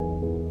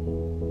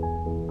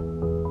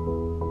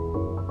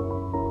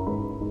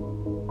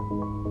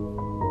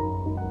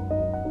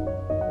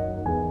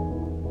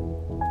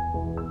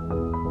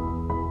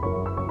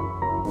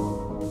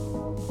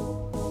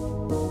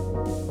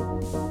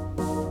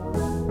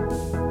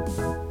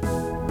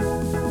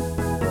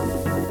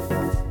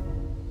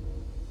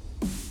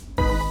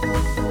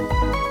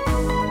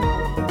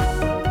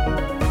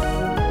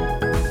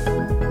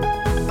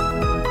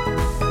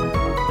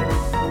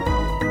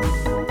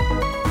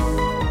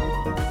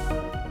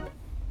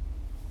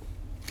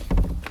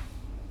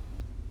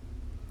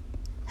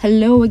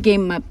Hello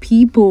again, my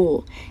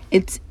people.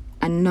 It's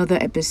another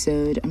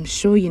episode. I'm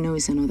sure you know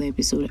it's another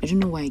episode. I don't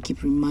know why I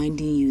keep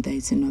reminding you that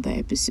it's another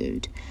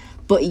episode.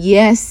 But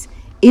yes,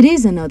 it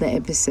is another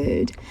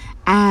episode.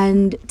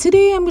 And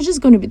today I'm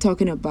just going to be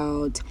talking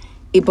about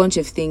a bunch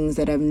of things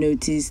that I've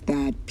noticed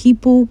that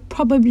people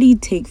probably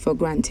take for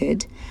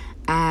granted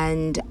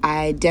and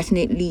I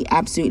definitely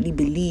absolutely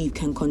believe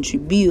can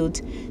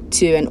contribute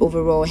to an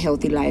overall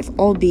healthy life,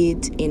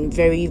 albeit in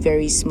very,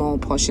 very small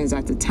portions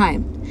at a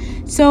time.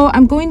 So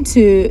I'm going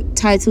to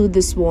title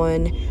this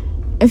one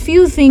a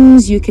few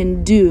things you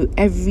can do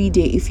every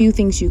day, a few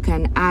things you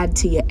can add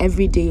to your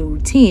everyday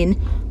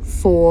routine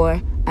for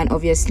an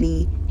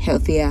obviously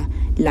healthier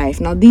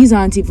life. Now, these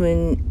aren't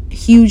even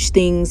huge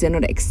things, they're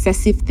not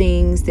excessive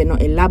things, they're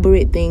not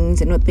elaborate things,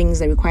 they're not things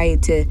that require you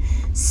to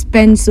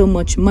spend so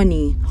much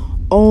money.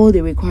 All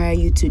they require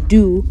you to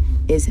do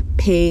is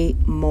pay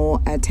more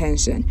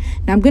attention.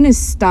 Now, I'm going to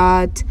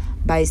start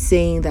by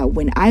saying that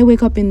when I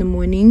wake up in the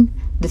morning,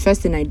 the first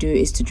thing I do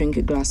is to drink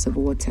a glass of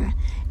water.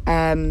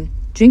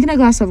 Drinking a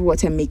glass of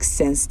water makes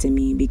sense to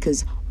me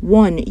because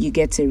one, you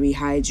get to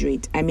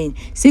rehydrate.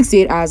 6 to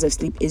 8 hours of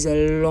sleep is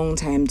a long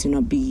time to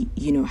not be,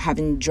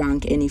 having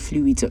drank any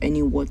fluids or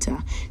any water.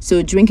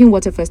 So drinking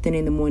water first thing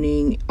in the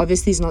morning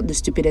obviously is not the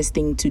stupidest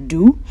thing to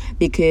do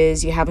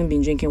because you haven't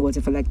been drinking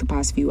water for like the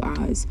past few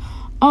hours.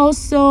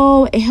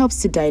 Also, it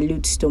helps to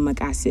dilute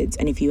stomach acids,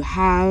 and if you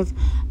have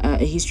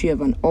a history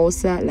of an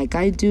ulcer like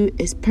I do,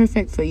 it's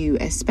perfect for you,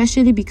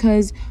 especially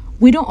because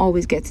we don't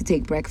always get to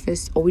take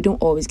breakfast or we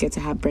don't always get to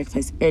have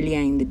breakfast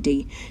earlier in the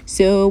day.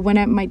 So when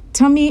my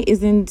tummy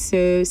isn't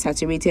so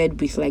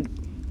saturated with like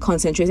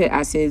concentrated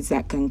acids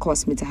that can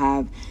cause me to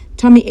have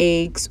tummy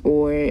aches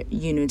or,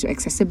 to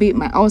exacerbate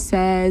my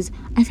ulcers,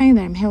 I find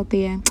that I'm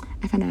healthier.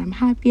 I find that I'm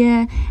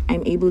happier.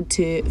 I'm able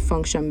to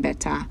function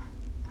better.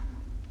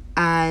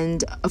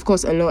 And of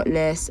course, a lot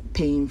less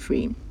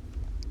pain-free.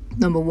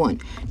 Number one.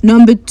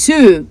 Number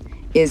two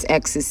is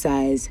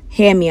exercise.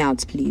 Hear me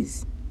out,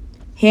 please.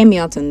 Hear me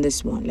out on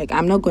this one. Like,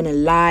 I'm not going to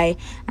lie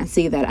and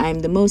say that I'm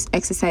the most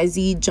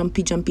exercisey,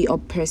 jumpy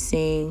up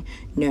person.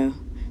 No.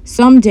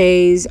 Some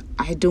days,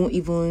 I don't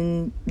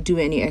even do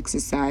any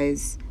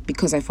exercise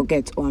because I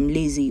forget or I'm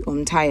lazy or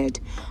I'm tired.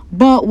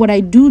 But what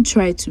I do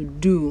try to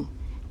do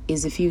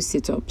is a few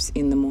sit-ups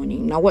in the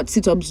morning. Now, what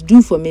sit-ups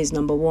do for me is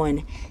number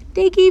one,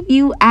 they give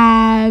you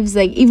abs.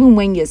 Like, even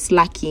when you're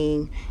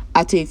slacking,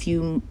 after a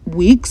few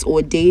weeks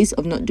or days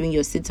of not doing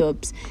your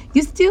sit-ups,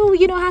 you still,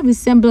 have a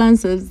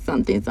semblance of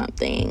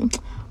something.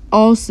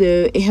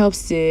 Also, it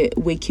helps to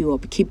wake you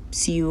up,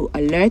 keeps you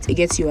alert, it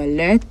gets you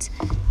alert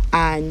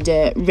and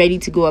ready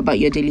to go about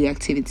your daily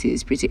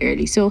activities pretty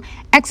early. So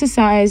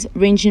exercise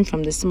ranging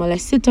from the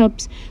smallest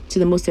sit-ups to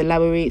the most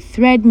elaborate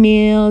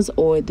treadmills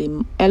or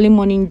the early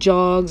morning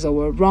jogs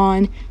or a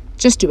run.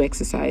 Just do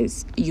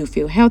exercise. You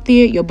feel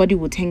healthier. Your body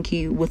will thank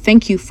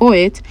you for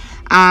it,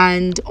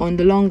 and on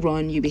the long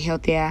run, you'll be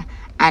healthier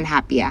and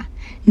happier.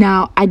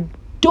 Now, I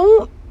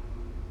don't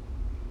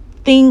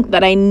think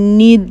that I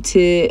need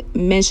to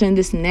mention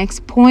this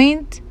next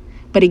point,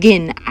 but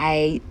again,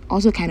 I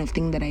also kind of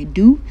think that I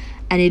do,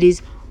 and it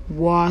is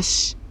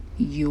wash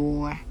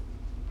your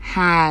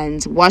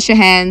hands. Wash your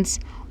hands.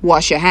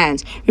 Wash your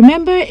hands.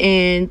 Remember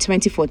in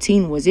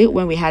 2014, was it,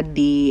 when we had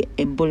the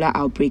Ebola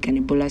outbreak and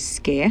Ebola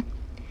scare?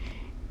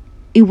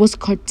 It was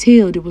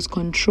curtailed, it was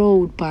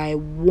controlled by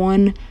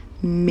one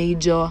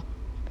major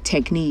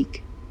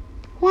technique.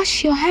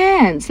 Wash your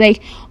hands.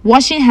 Like,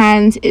 washing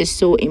hands is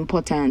so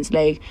important.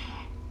 Like,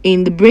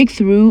 in the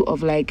breakthrough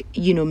of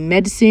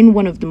medicine,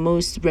 one of the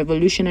most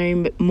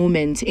revolutionary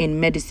moments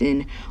in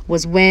medicine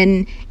was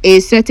when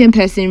a certain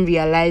person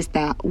realized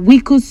that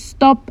we could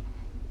stop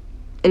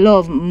a lot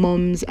of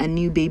moms and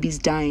new babies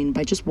dying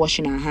by just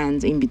washing our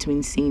hands in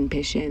between seeing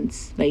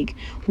patients. Like,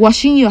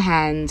 washing your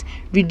hands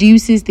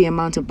reduces the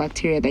amount of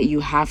bacteria that you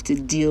have to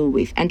deal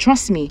with. And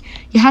trust me,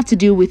 you have to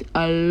deal with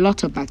a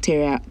lot of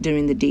bacteria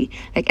during the day.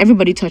 Like,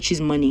 everybody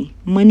touches money.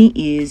 Money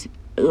is,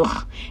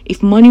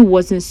 if money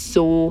wasn't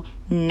so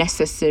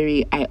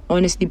necessary, I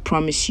honestly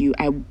promise you,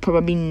 I would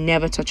probably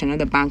never touch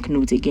another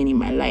banknote again in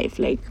my life.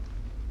 Like,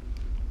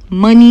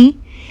 money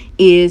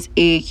is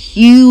a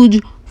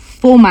huge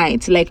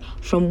fomite. Like,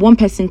 from one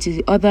person to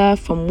the other,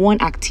 from one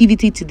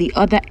activity to the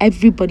other,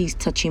 everybody's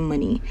touching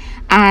money,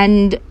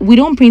 and we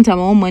don't print our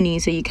own money,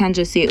 so you can't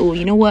just say, oh,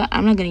 you know what,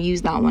 I'm not going to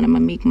use that one, I'm going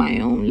to make my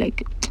own.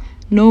 Like,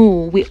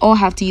 no, we all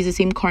have to use the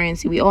same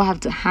currency. We all have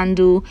to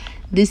handle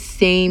this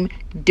same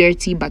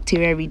dirty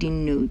bacteria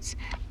reading notes,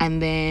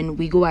 and then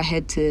we go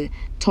ahead to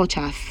touch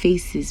our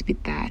faces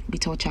with that. We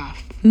touch our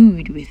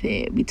food with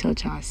it. We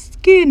touch our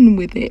skin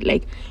with it.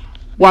 Like,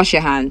 wash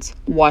your hands,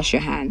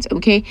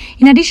 okay?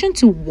 In addition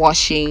to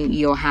washing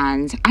your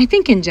hands, I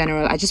think in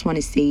general, I just want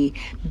to say,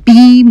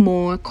 be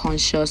more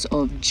conscious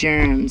of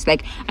germs.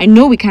 Like, I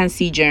know we can't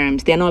see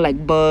germs. They're not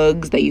like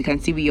bugs that you can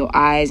see with your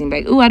eyes and be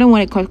like, oh, I don't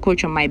want a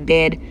cockroach on my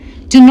bed.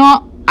 Do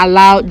not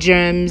allow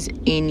germs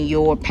in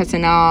your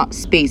personal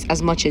space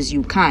as much as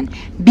you can.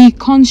 Be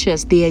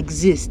conscious, they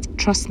exist.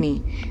 Trust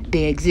me,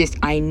 they exist.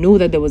 I know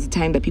that there was a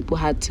time that people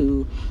had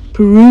to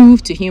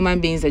prove to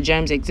human beings that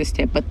germs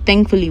existed, but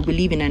thankfully we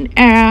live in an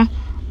era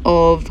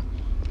of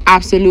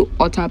absolute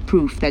utter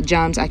proof that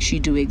germs actually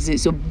do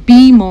exist. So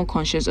be more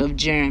conscious of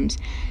germs.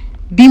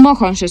 Be more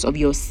conscious of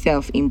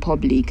yourself in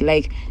public.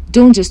 Like,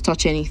 don't just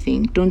touch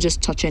anything, don't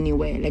just touch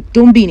anywhere. Like,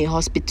 don't be in a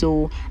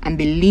hospital and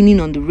be leaning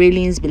on the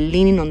railings, be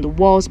leaning on the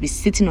walls, be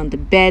sitting on the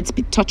beds,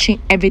 be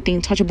touching everything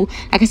touchable.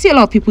 Like, I see a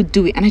lot of people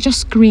do it and I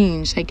just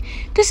cringe. Like,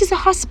 this is a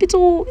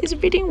hospital, it's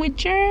ridden with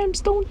germs,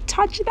 don't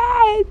touch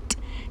that.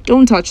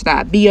 Don't touch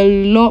that. Be a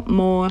lot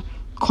more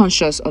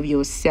conscious of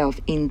yourself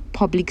in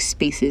public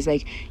spaces.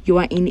 Like, you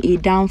are in a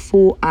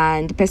downfall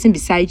and the person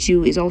beside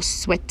you is all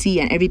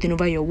sweaty and everything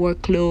over your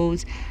work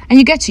clothes, and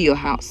you get to your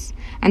house,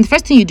 and the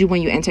first thing you do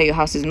when you enter your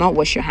house is not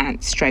wash your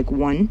hands, strike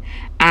one,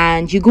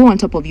 and you go on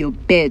top of your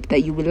bed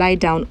that you will lie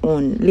down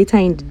on later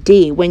in the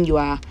day when you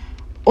are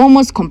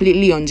almost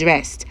completely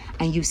undressed,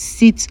 and you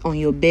sit on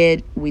your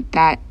bed with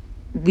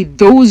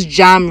those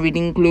jam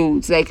reading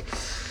clothes. Like,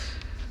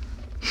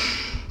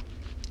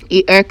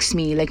 it irks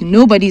me. Like,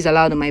 nobody's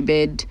allowed on my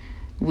bed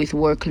with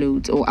work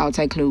clothes or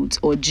outside clothes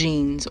or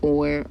jeans,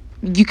 or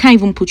you can't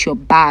even put your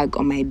bag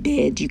on my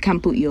bed. You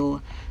can't put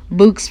your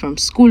books from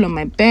school on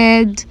my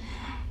bed.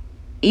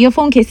 Your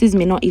phone cases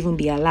may not even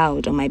be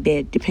allowed on my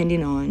bed,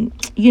 depending on,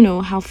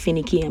 how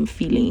finicky I'm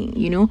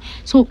feeling.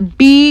 So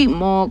be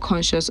more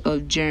conscious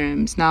of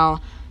germs.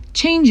 Now,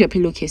 change your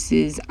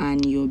pillowcases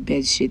and your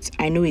bed sheets.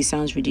 I know it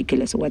sounds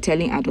ridiculous. We're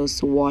telling adults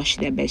to wash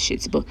their bed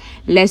sheets, but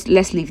let's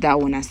leave that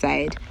one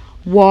aside.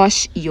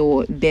 Wash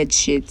your bed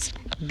sheets.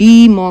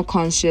 Be more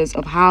conscious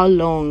of how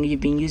long you've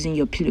been using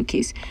your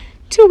pillowcase.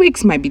 2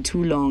 weeks might be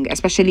too long,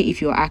 especially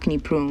if you're acne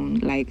prone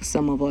like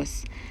some of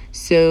us.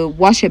 So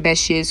wash your bed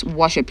sheets,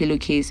 wash your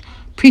pillowcase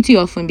pretty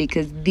often,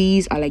 because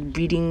these are like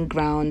breeding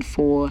ground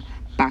for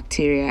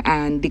bacteria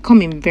and they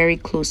come in very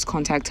close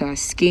contact to our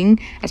skin,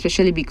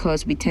 especially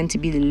because we tend to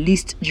be the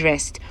least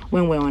dressed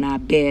when we're on our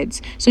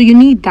beds. So you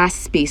need that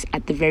space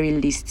at the very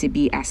least to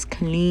be as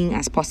clean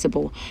as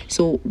possible.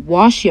 So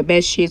wash your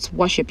bed sheets,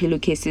 wash your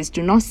pillowcases.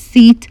 Do not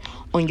sit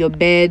on your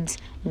beds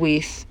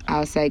with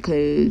outside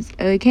clothes.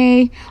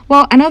 Okay,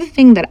 well, another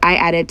thing that I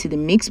added to the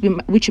mix,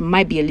 which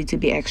might be a little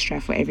bit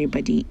extra for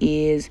everybody,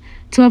 is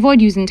to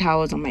avoid using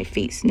towels on my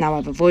face. Now,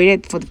 I've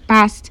avoided for the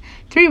past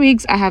 3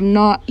 weeks. I have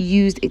not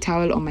used a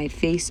towel on my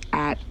face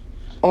at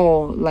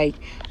all. Like,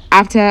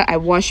 after I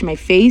wash my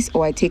face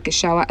or I take a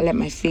shower, I let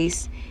my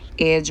face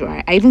air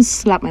dry. I even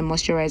slap my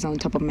moisturizer on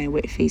top of my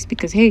wet face,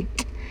 because hey,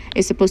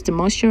 it's supposed to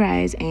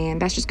moisturize,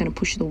 and that's just going to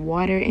push the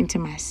water into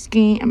my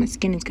skin, and my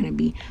skin is going to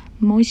be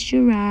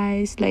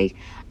moisturized. Like,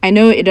 I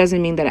know it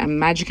doesn't mean that I'm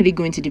magically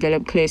going to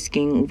develop clear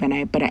skin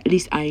overnight, but at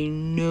least I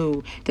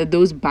know that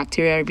those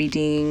bacteria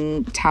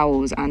reading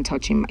towels aren't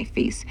touching my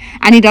face.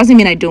 And it doesn't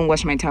mean I don't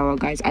wash my towel,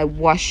 guys. I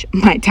wash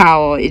my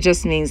towel. It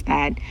just means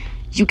that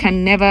you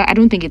can never, I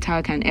don't think a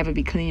towel can ever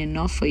be clean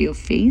enough for your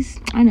face.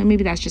 I don't know,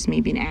 maybe that's just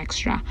me being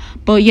extra.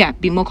 But yeah,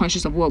 be more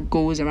conscious of what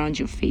goes around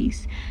your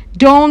face.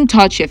 Don't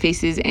touch your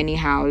faces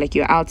anyhow. Like,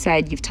 you're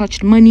outside, you've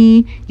touched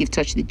money, you've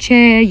touched the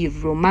chair,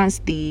 you've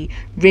romanced the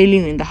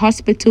railing in the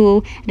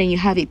hospital, and then you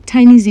have a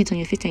tiny zit on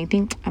your face and you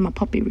think, I'm a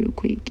puppy real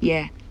quick.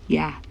 Yeah.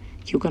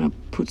 You're gonna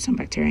put some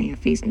bacteria in your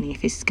face and your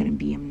face is gonna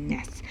be a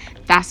mess.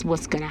 That's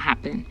what's gonna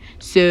happen.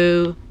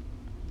 So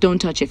don't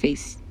touch your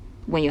face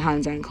when your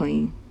hands aren't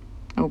clean.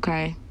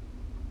 Okay.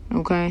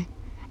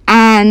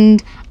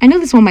 And I know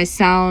this one might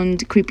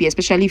sound creepy,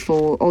 especially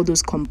for all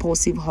those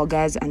compulsive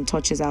huggers and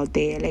touchers out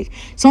there. Like,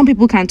 some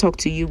people can't talk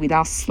to you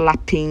without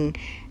slapping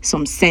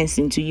some sense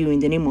into you in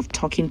the name of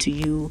talking to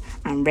you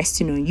and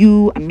resting on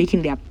you and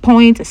making their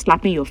point and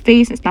slapping your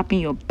face and slapping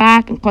your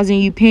back and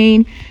causing you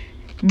pain.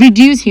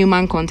 Reduce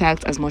human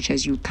contact as much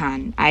as you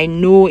can. I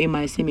know it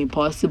might seem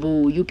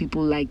impossible. You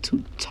people like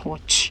to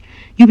touch.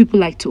 You people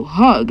like to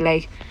hug.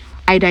 Like,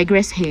 I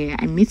digress here.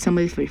 I meet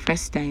somebody for the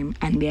first time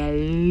and they are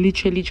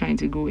literally trying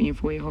to go in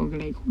for a hug.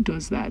 Like, who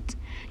does that?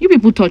 You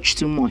people touch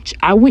too much.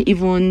 I won't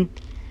even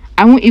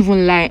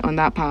lie on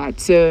that part.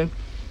 So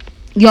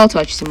y'all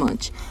touch too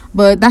much.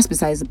 But that's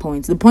besides the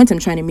point. The point I'm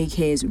trying to make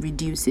here is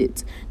reduce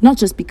it. Not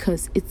just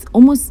because it's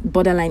almost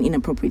borderline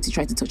inappropriate to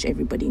try to touch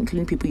everybody,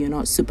 including people you're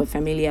not super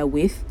familiar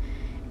with.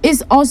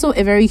 It's also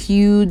a very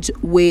huge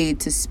way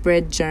to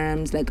spread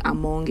germs, like,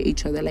 among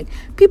each other. Like,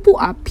 people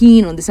are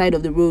peeing on the side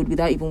of the road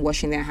without even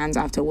washing their hands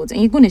afterwards, and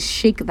you're going to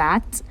shake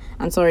that.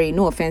 I'm sorry,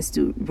 no offense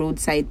to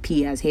roadside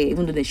peers here,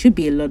 even though there should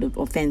be a lot of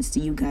offense to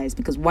you guys,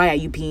 because why are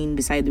you peeing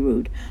beside the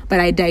road? But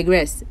I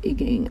digress.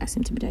 Again, I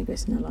seem to be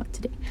digressing a lot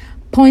today.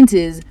 Point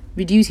is,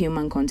 reduce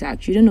human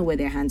contact. You don't know where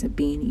their hands have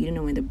been. You don't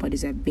know where their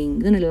bodies have been.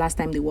 You don't know the last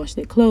time they washed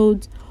their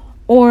clothes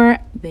or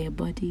their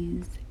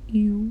bodies.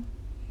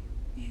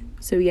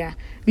 So yeah,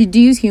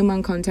 reduce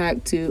human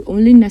contact to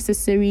only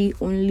necessary,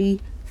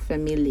 only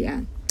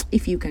familiar.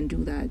 If you can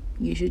do that,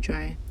 you should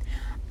try.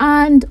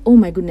 And oh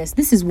my goodness,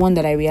 this is one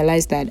that I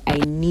realized that I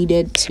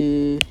needed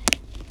to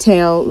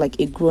tell like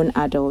a grown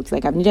adult,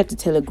 like I've needed to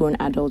tell a grown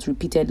adult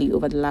repeatedly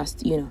over the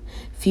last,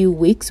 few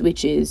weeks,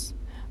 which is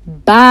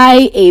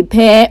buy a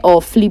pair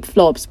of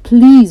flip-flops.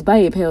 Please buy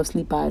a pair of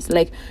slippers.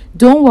 Like,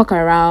 don't walk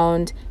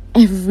around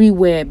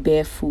everywhere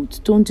barefoot.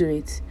 Don't do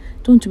it.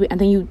 Don't do it.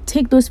 And then you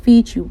take those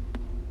feet, you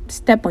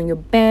step on your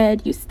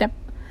bed,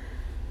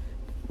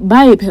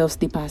 buy a pair of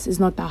slippers. It's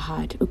not that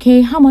hard.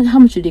 Okay, how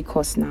much do they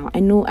cost now? I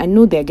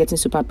know they're getting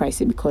super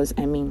pricey because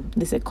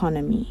this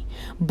economy,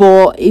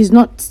 but it's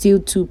not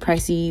still too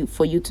pricey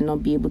for you to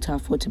not be able to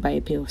afford to buy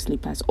a pair of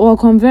slippers, or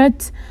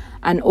convert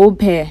an old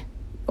pair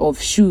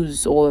of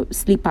shoes or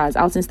slippers,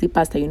 outing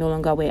slippers that you no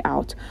longer wear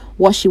out,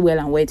 wash it well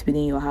and wear it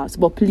within your house.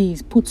 But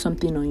please put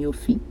something on your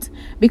feet,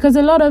 because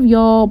a lot of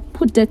y'all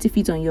put dirty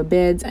feet on your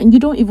beds and you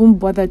don't even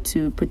bother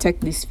to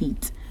protect these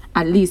feet,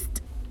 at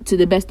least to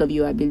the best of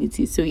your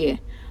ability. So yeah,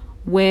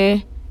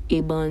 wear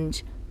a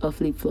bunch of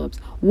flip-flops.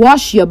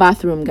 Wash your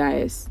bathroom,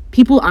 guys.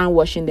 People aren't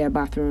washing their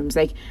bathrooms.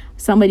 Like,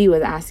 somebody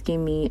was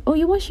asking me, oh,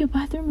 you wash your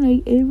bathroom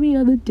like every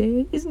other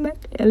day? Isn't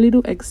that a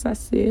little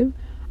excessive?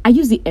 I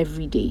use it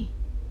every day.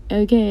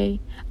 Okay,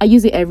 I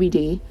use it every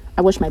day.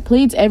 I wash my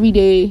plates every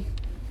day.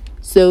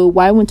 So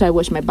why wouldn't I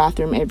wash my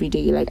bathroom every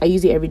day? Like, I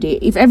use it every day.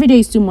 If every day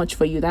is too much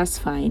for you, that's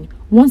fine.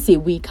 Once a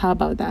week, how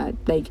about that?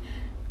 Like,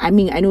 I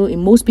know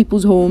in most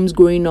people's homes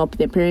growing up,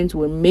 their parents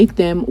will make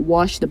them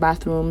wash the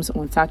bathrooms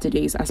on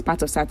Saturdays as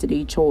part of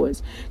Saturday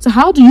chores. So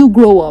how do you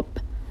grow up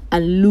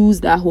and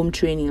lose that home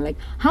training? Like,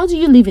 how do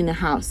you live in a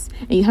house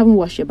and you haven't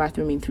washed your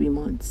bathroom in 3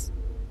 months?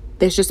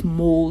 There's just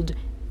mold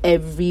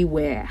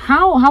everywhere.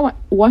 How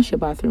wash your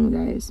bathroom,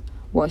 guys.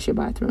 Wash your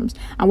bathrooms.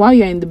 And while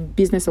you're in the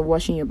business of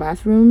washing your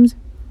bathrooms,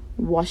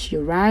 wash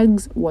your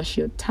rags, wash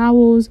your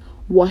towels,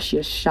 wash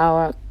your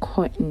shower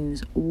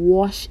curtains,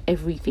 wash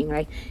everything.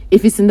 Like,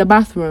 if it's in the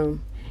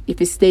bathroom,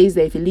 if it stays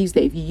there, if it leaves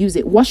there, if you use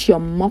it, wash your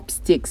mop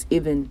sticks.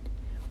 Even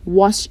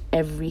wash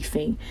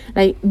everything.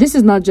 Like, this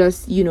is not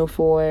just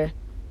for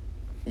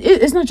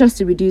it's not just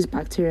to reduce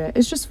bacteria,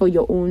 it's just for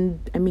your own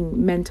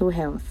mental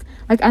health.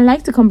 Like, I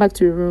like to come back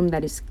to a room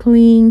that is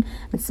clean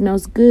and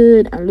smells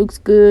good and looks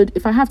good.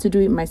 If I have to do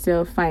it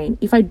myself, fine.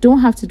 If I don't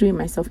have to do it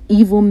myself,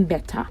 even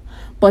better.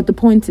 But the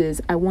point is,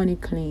 I want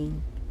it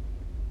clean.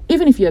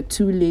 Even if you're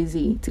too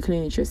lazy to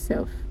clean it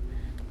yourself,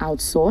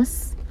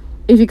 outsource.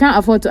 If you can't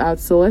afford to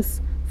outsource,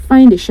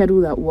 find a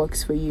schedule that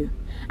works for you.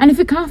 And if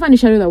you can't find a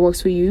schedule that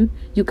works for you,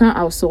 you can't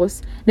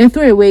outsource, then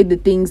throw away the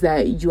things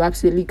that you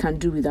absolutely can't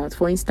do without.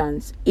 For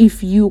instance,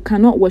 if you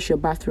cannot wash your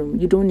bathroom,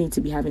 you don't need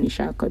to be having a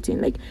shower curtain.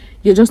 Like,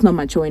 you're just not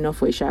mature enough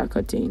for a shower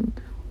curtain.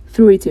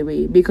 Throw it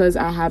away, because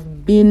I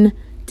have been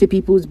to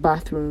people's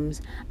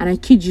bathrooms and I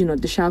kid you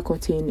not, the shower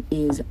curtain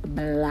is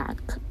black.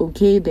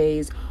 Okay, there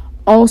is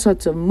all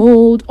sorts of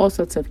mold, all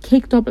sorts of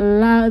caked up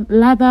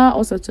lather,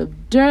 all sorts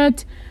of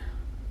dirt.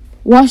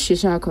 Wash your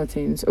shower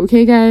curtains,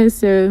 okay, guys?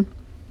 So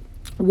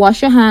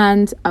wash your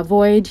hands,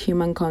 avoid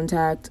human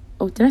contact.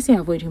 Oh, did I say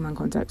avoid human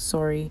contact?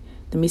 Sorry,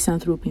 the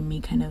misanthrope in me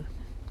kind of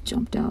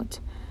jumped out.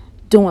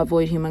 Don't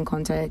avoid human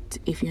contact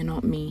if you're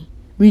not me.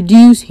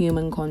 Reduce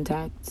human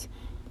contact,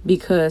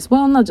 because,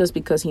 well, not just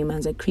because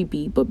humans are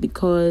creepy, but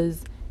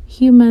because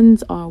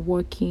humans are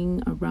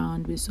walking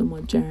around with so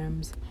much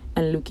germs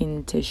and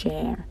looking to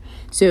share.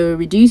 So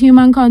reduce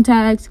human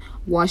contact,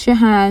 wash your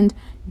hand,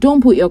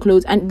 don't put your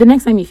clothes, and the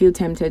next time you feel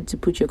tempted to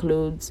put your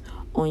clothes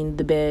on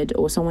the bed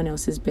or someone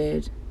else's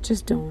bed,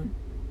 just don't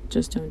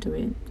do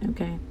it.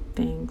 Okay,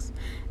 thanks.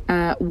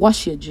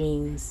 Wash your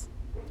jeans,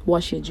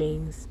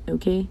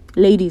 okay?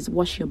 Ladies,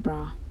 wash your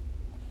bra.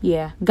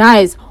 Yeah,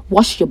 guys,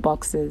 wash your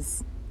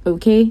boxes.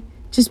 Okay,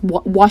 just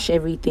wash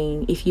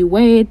everything. If you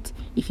wear it,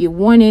 if you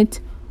want it,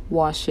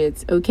 wash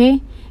it.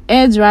 Okay,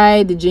 air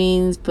dry the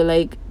jeans for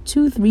like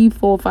 2, 3,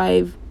 4,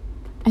 5,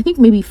 I think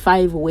maybe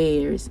 5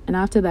 wears, and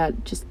after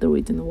that, just throw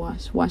it in the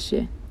wash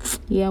it.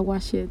 Yeah,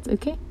 wash it.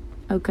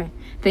 Okay,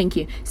 thank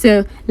you.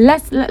 So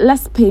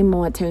let's pay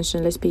more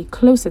attention. Let's pay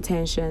close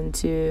attention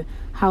to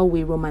how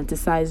we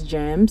romanticize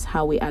germs,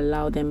 how we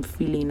allow them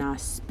freely in our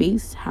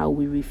space, how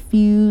we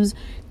refuse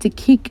to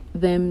kick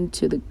them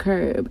to the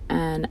curb.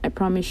 And I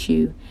promise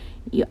you,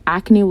 your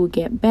acne will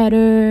get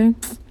better,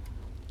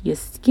 your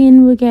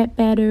skin will get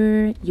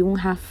better, you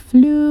won't have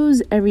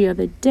flus every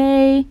other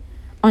day.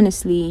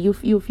 Honestly,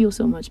 you'll feel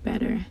so much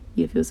better.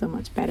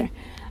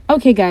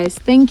 Okay, guys,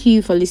 thank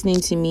you for listening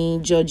to me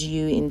judge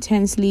you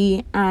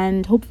intensely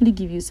and hopefully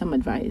give you some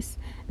advice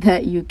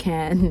that you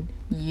can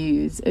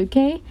use.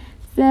 Okay,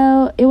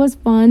 so it was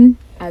fun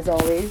as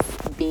always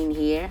being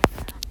here.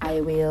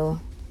 I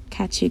will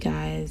catch you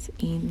guys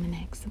in the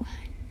next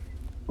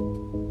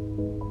one.